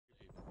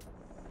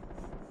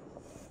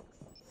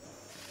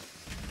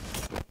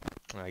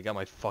I got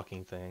my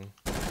fucking thing.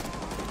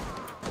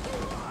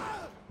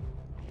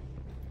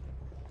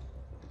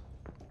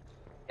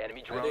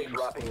 Enemy drone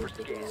dropping for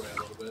scan.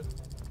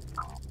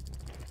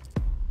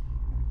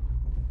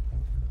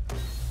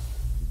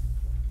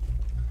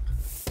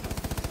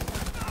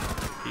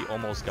 He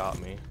almost got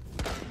me.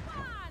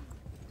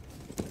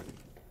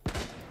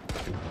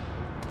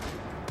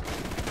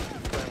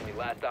 Friendly,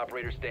 last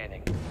operator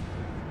standing.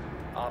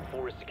 Op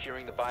 4 is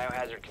securing the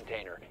biohazard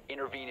container.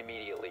 Intervene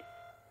immediately.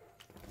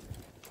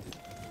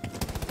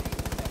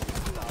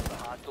 Stop the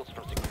hostiles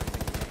from securing the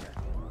container.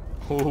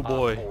 Oh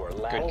boy. Op 4,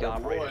 last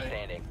operator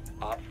standing.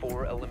 Op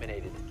 4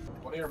 eliminated.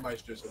 One of your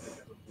maestros, I think,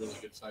 have a really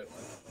good sight line.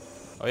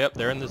 Oh yep,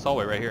 they're in this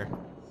hallway right here.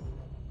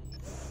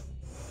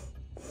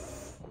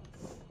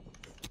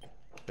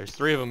 There's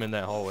 3 of them in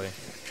that hallway.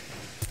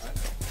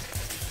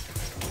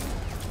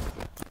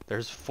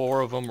 There's 4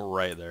 of them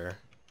right there.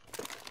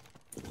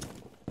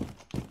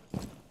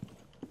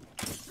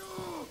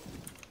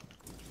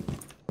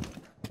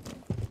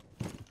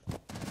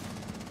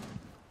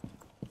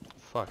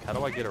 Fuck, how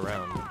do I get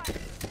around?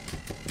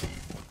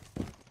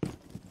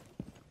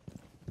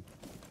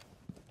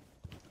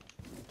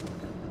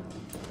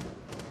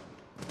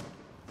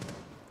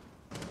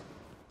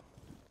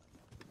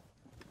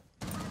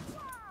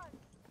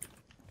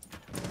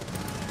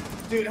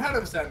 Dude, how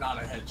is that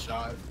not a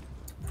headshot?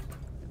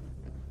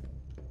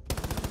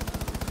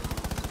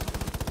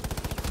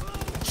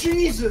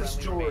 Jesus,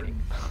 Jordan!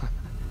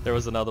 There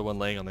was another one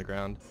laying on the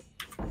ground.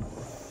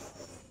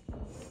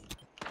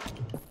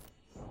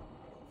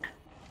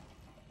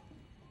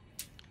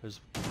 There's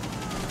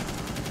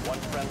One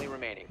friendly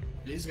remaining.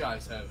 These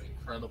guys have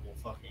incredible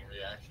fucking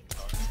reaction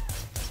time.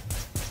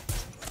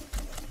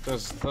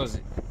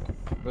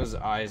 Those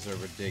eyes are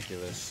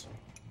ridiculous.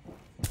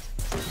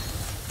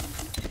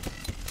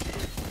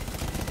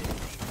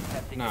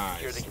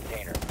 Secure the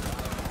container.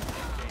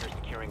 Container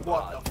securing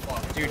What pod. the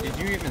fuck? Dude, did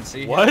you even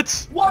see him?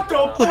 what? What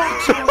the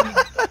fuck, Jordan?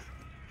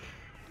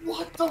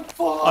 What the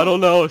fuck? I don't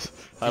know.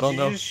 I don't Did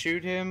know. you just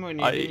shoot him when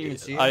you I didn't even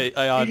see him? I You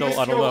don't just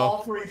I don't killed know.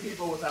 all 3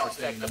 people without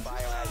seeing Protect the them.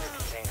 biohazard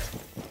container.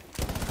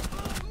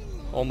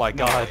 Oh my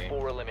god.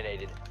 4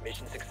 eliminated.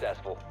 Mission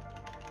successful.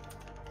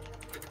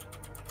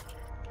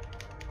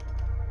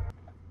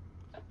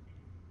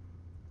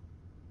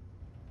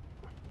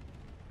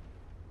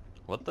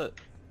 What the?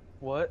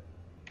 What?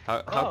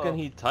 How can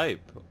he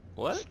type?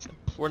 What?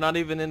 We're not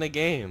even in a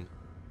game.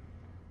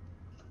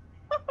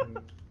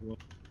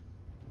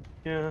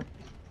 Yeah.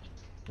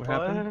 What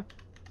happened?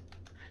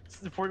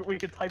 Before we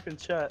could type in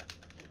chat.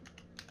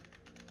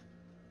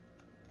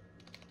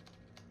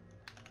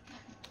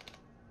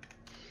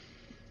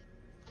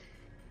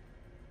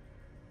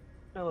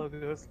 Hello,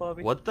 Ghost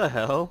Lobby. What the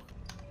hell?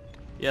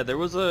 Yeah, there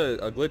was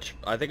a glitch,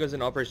 I think it was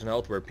in Operation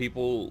Health, where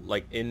people,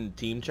 like, in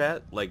team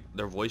chat, like,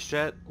 their voice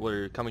chat,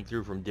 were coming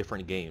through from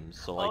different games,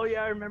 so, like... Oh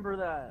yeah, I remember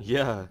that.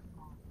 Yeah.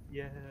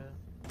 Yeah.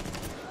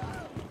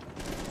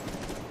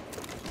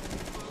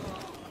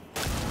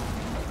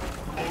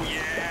 Oh,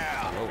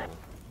 yeah! Oh.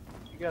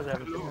 You guys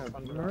haven't seen that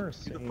fun, bro.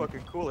 Mercy. You're the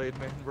fucking Kool-Aid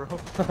man, bro. Oh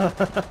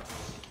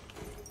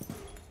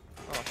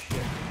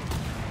shit.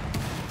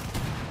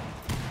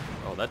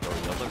 Oh, that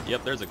door's open.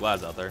 Yep, there's a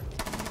glass out there.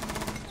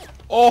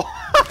 Oh!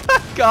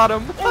 Got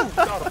him! Oh,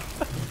 got him.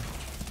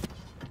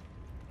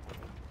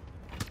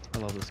 I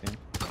love this game.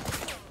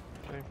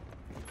 Okay.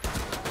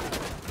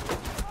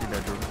 You're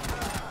dead, Jordan.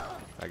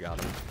 I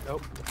got him.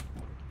 Nope.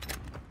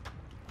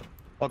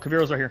 Oh,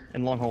 Kaviro's right here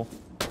in long hole.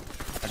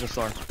 I just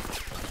saw her.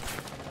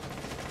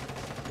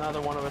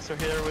 Neither one of us are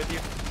here with you.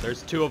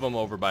 There's 2 of them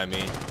over by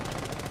me.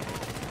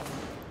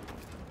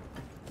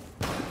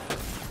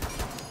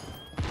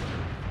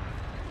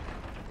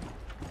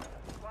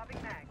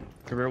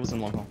 Kaviro was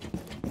in long hole.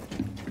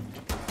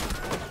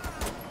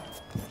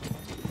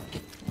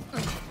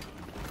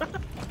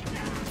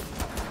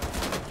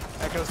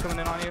 Echo's coming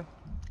in on you.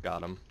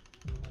 Got him.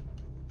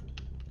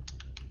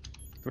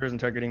 Kaviro's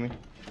interrogating me.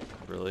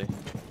 Really?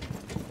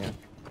 Yeah.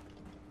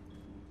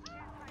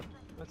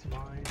 That's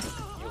fine.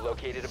 You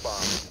located a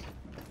bomb. It's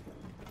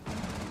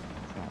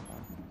not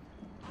fine.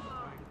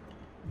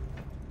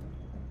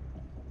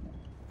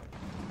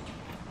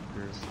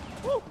 Kaviro's...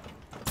 Woo!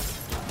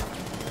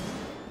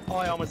 Oh,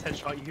 I almost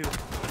headshot you.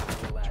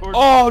 Jordan.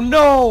 Oh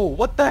no!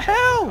 What the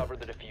hell? Cover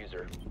the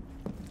diffuser.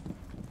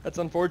 That's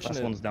Last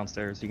unfortunate. one's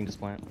downstairs. You can just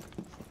plant.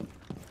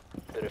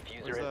 The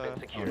diffuser has Where's, been Oh,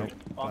 secured. nope.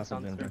 Oh, Last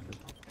one's downstairs.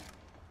 downstairs.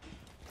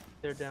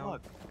 They're down.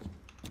 Fuck.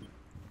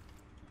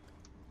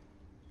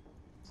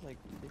 It's like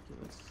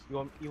ridiculous.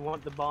 You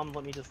want the bomb?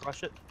 Let me just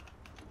rush it.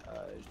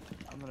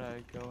 I'm gonna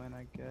go in,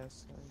 I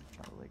guess.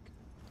 Try to like.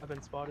 I've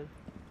been spotted.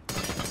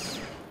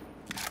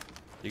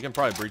 You can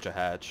probably breach a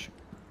hatch.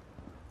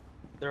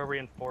 They're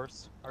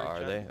reinforced.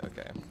 Are they?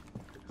 Okay.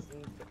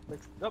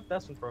 Nope,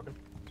 that's one's broken.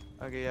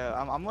 Okay, yeah,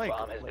 I'm like.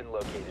 Bomb has been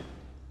located.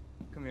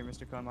 Come here,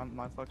 Mr. Cohn.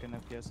 My fucking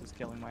FPS is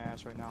killing my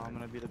ass right now. I'm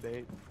gonna be the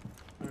bait.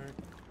 Alright.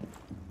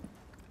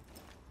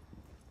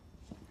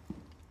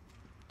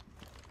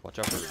 Watch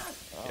out for...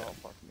 Oh, Yeah.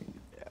 fuck me.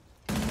 Yeah.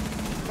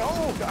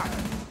 No, God.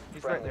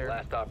 He's right Friendly, there.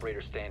 last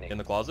operator standing. In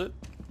the closet?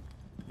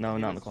 No,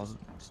 He not in the was closet.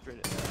 just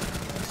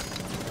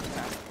Straight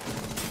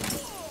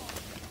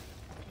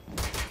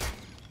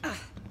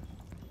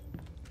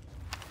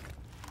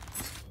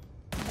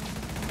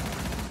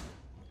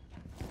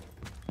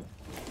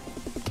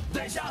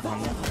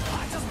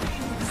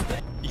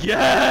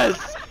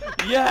Yes!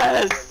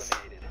 Yes!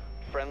 Eliminated.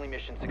 Friendly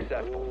mission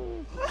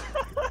successful.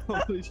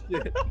 Holy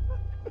shit.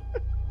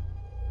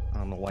 I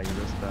don't know why you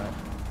risked that.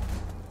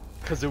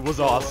 Cause it was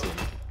awesome.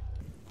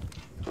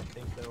 I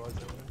think there was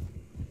over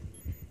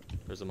there.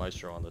 There's a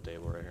Maestro on the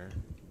table right here.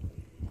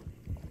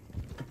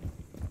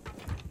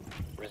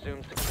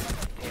 Resume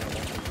security. Container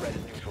once the threat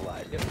is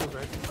neutralized. Yep, was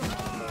right.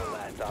 Four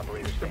last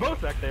operators They're standing.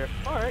 both back there.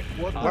 Alright.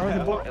 What? Op Why are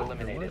they four both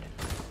eliminated.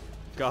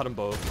 Got them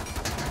both.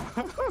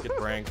 Get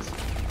pranked.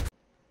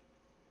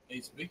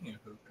 Hey, speaking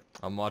of hooker.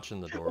 I'm watching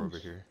the door over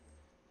here.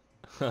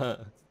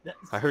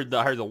 I heard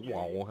the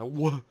wow.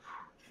 Wow.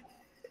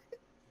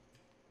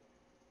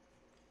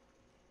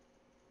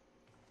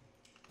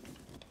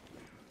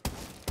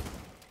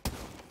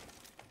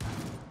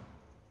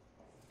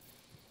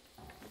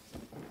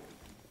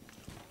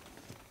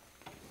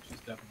 She's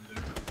definitely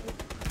there.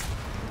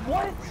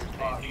 What?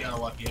 Oh, he got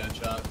a lucky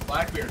headshot.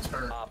 Blackbeard's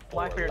hurt. Op 4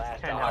 Blackbeard's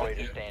last 10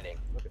 operator health. standing.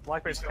 Okay,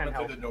 Blackbeard's He's 10 coming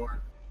health. through the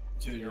door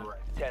to your right.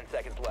 10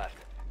 seconds left.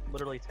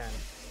 Literally 10.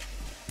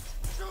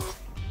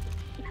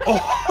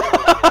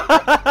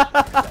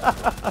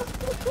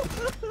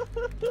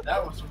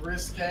 That was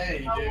risque,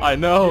 dude. I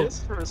know.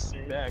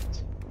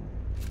 Disrespect.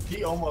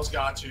 He almost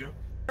got you.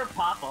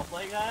 Pop up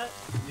like that?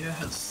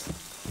 Yes.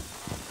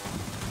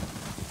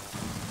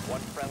 One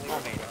friendly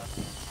remaining.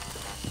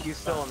 He's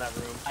still in that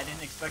room. I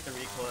didn't expect the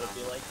recoil to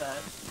be like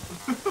that.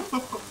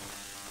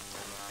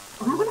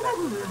 That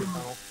room very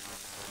tunnel.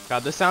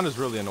 God, this sound is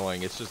really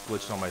annoying. It's just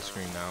glitched on my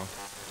screen now.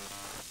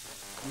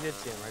 You did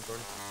see him, right,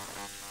 Jordan?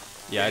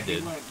 Yeah, I he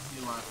did.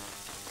 He left.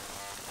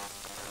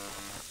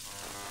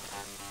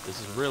 This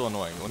is real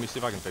annoying. Let me see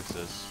if I can fix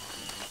this.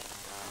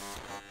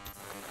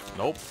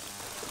 Nope.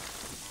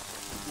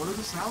 What does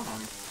it sound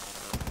like?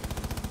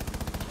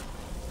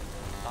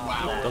 Op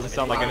Wow. four Doesn't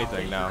sound like eliminated.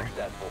 anything now.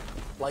 Successful.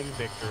 Like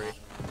victory.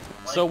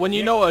 So when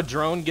you know a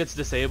drone gets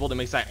disabled, it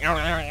makes that. Oh,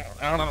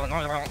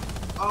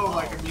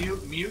 like a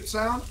mute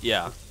sound?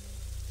 Yeah.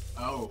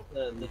 Oh.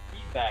 The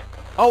feedback.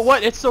 Oh,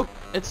 what? It's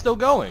still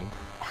going.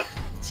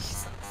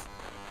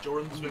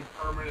 Jordan's been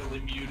permanently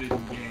muted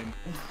in game.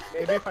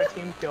 Maybe if I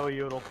team kill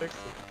you, it'll fix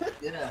it.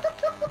 Yeah.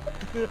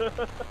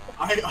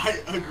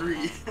 I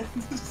agree.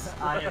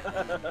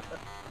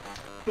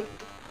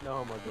 No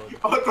homo, Jordan.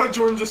 I thought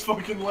Jordan just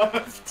fucking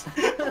left.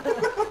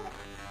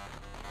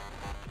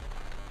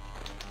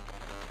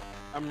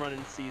 I'm running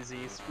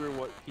CZ. Screw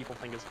what people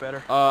think is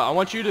better. I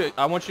want you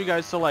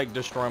guys to like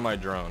destroy my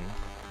drone.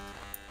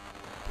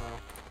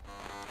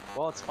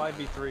 Well, it's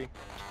 5v3.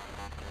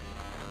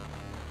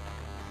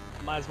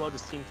 Might as well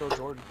just team kill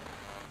Jordan.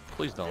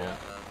 Please don't. Yeah.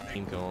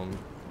 Team kill him.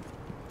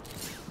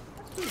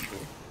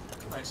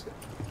 Nice.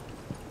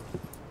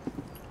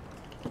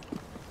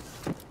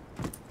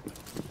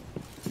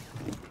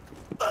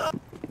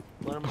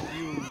 Let him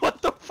use.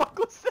 What the fuck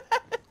was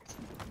that?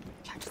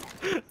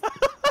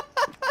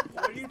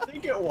 What do you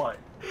think it was?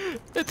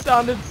 It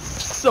sounded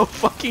so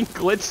fucking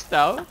glitched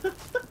out.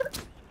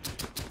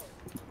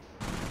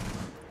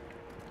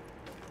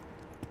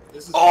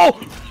 This is Oh!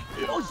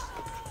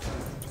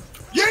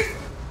 Yeet!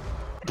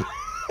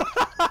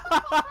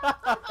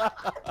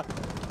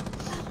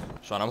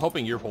 Sean, I'm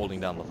hoping you're holding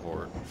down the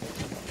fort.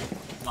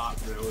 Not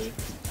really.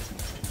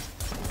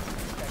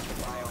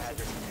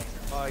 Biohazard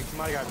container. You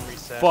might have gotten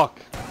reset. Fuck.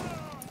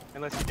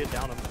 Unless you did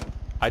down him.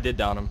 I did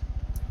down him.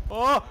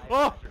 Oh!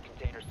 Oh! Biohazard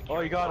container Oh,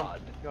 you got him.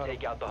 paused. Got him.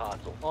 Take out the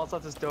hostile. All it's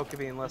left is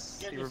Dokkaebi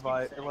unless he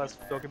revive. Unless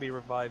Dokkaebi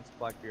revives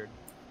Blackbeard.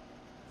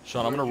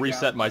 Sean, I'm gonna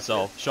reset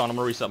myself. Sean, I'm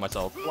gonna reset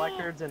myself.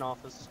 Blackbeard's in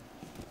office.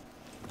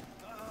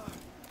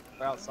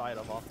 Or outside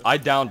of office. I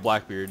downed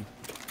Blackbeard.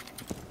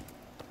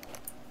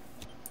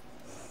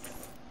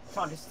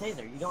 Sean, just stay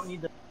there. You don't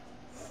need the.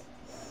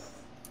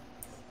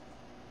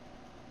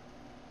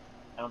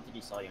 I don't think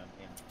he saw you on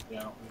cam. Yeah,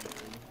 I don't really.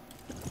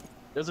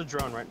 There's a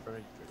drone right in front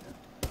of you.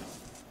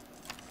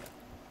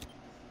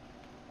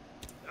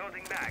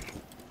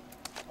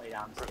 Lay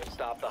down.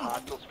 Stop the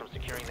hostiles from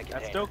securing the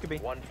That's container.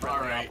 Dokkaebi. One friendly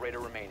Alright. operator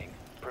remaining.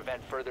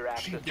 Prevent further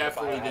access She to the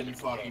definitely biohazard didn't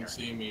fucking container.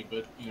 see me,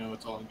 but you know,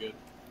 it's all good.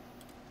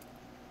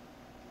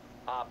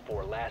 Op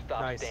 4, last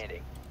stop Nice.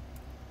 standing.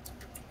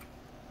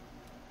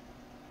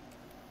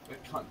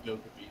 That cunt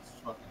Dokkaebi's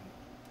fucking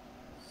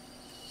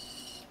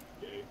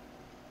gay.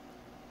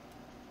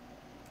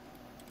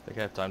 Think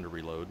I have time to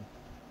reload.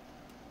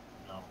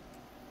 No.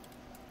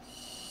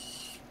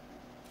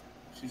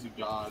 She's a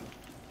god.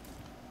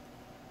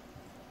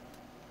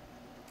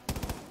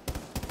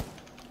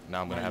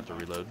 Now I'm gonna have to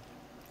reload.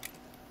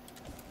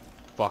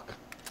 Fuck.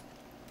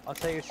 I'll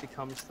tell you if she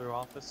comes through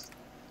office.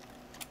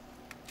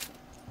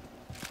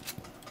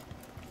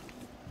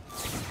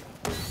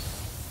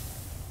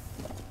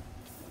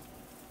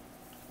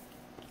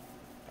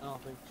 I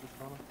don't think she's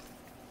gonna.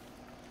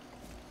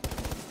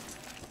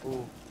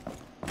 Ooh.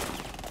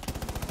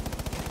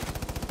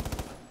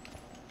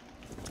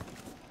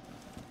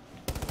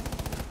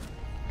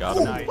 Got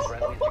him. Nice.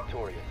 Friendly's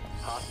victorious.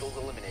 Hostiles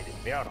eliminated.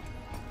 Yeah.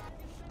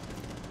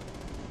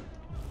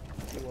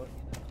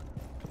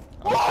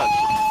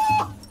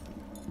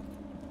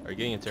 Are you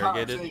getting Tom,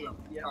 interrogated? save him.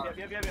 Tom.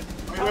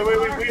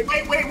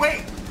 Yep.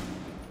 Wait!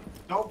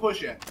 Don't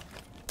push it.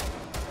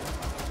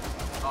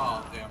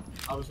 Oh damn!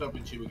 I was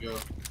hoping she would go.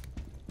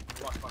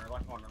 Left corner.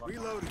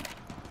 Reloading.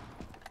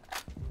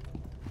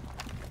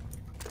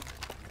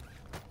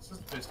 Is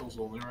this pistols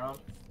only round?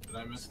 Did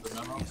I miss the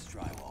memo? Use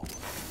drywall.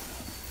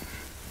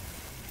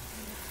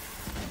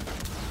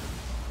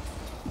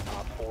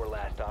 Op 4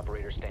 last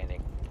operator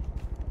standing.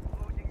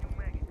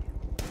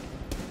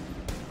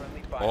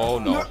 Friendly fire Oh,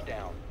 no.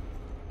 down.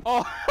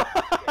 Oh!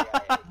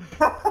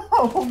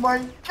 Oh my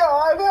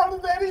god! How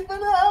did that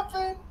even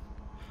happen?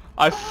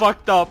 I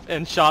fucked up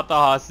and shot the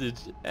hostage,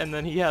 and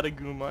then he had a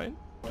goo mine.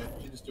 Wait,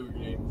 you just do a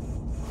grenade.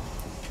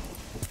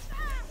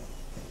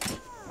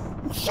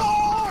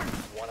 Sean!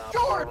 One op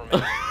 4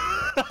 remaining.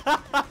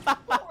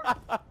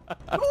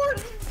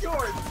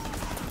 George!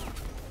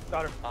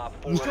 Got him. Op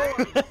 4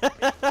 remaining.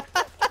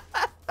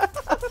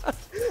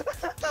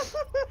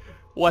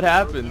 What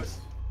happened?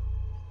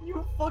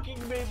 You fucking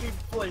made me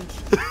flinch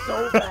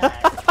so bad.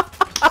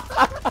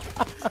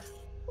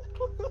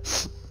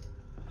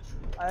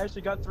 I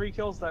actually got 3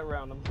 kills that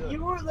round. I'm good.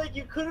 You were like,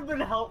 you could have been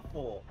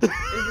helpful. Okay,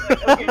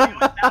 you went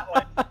that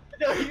one.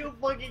 No, you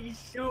fucking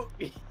shoot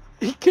me.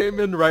 He came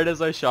in right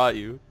as I shot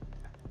you.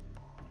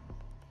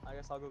 I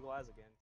guess I'll go glass again.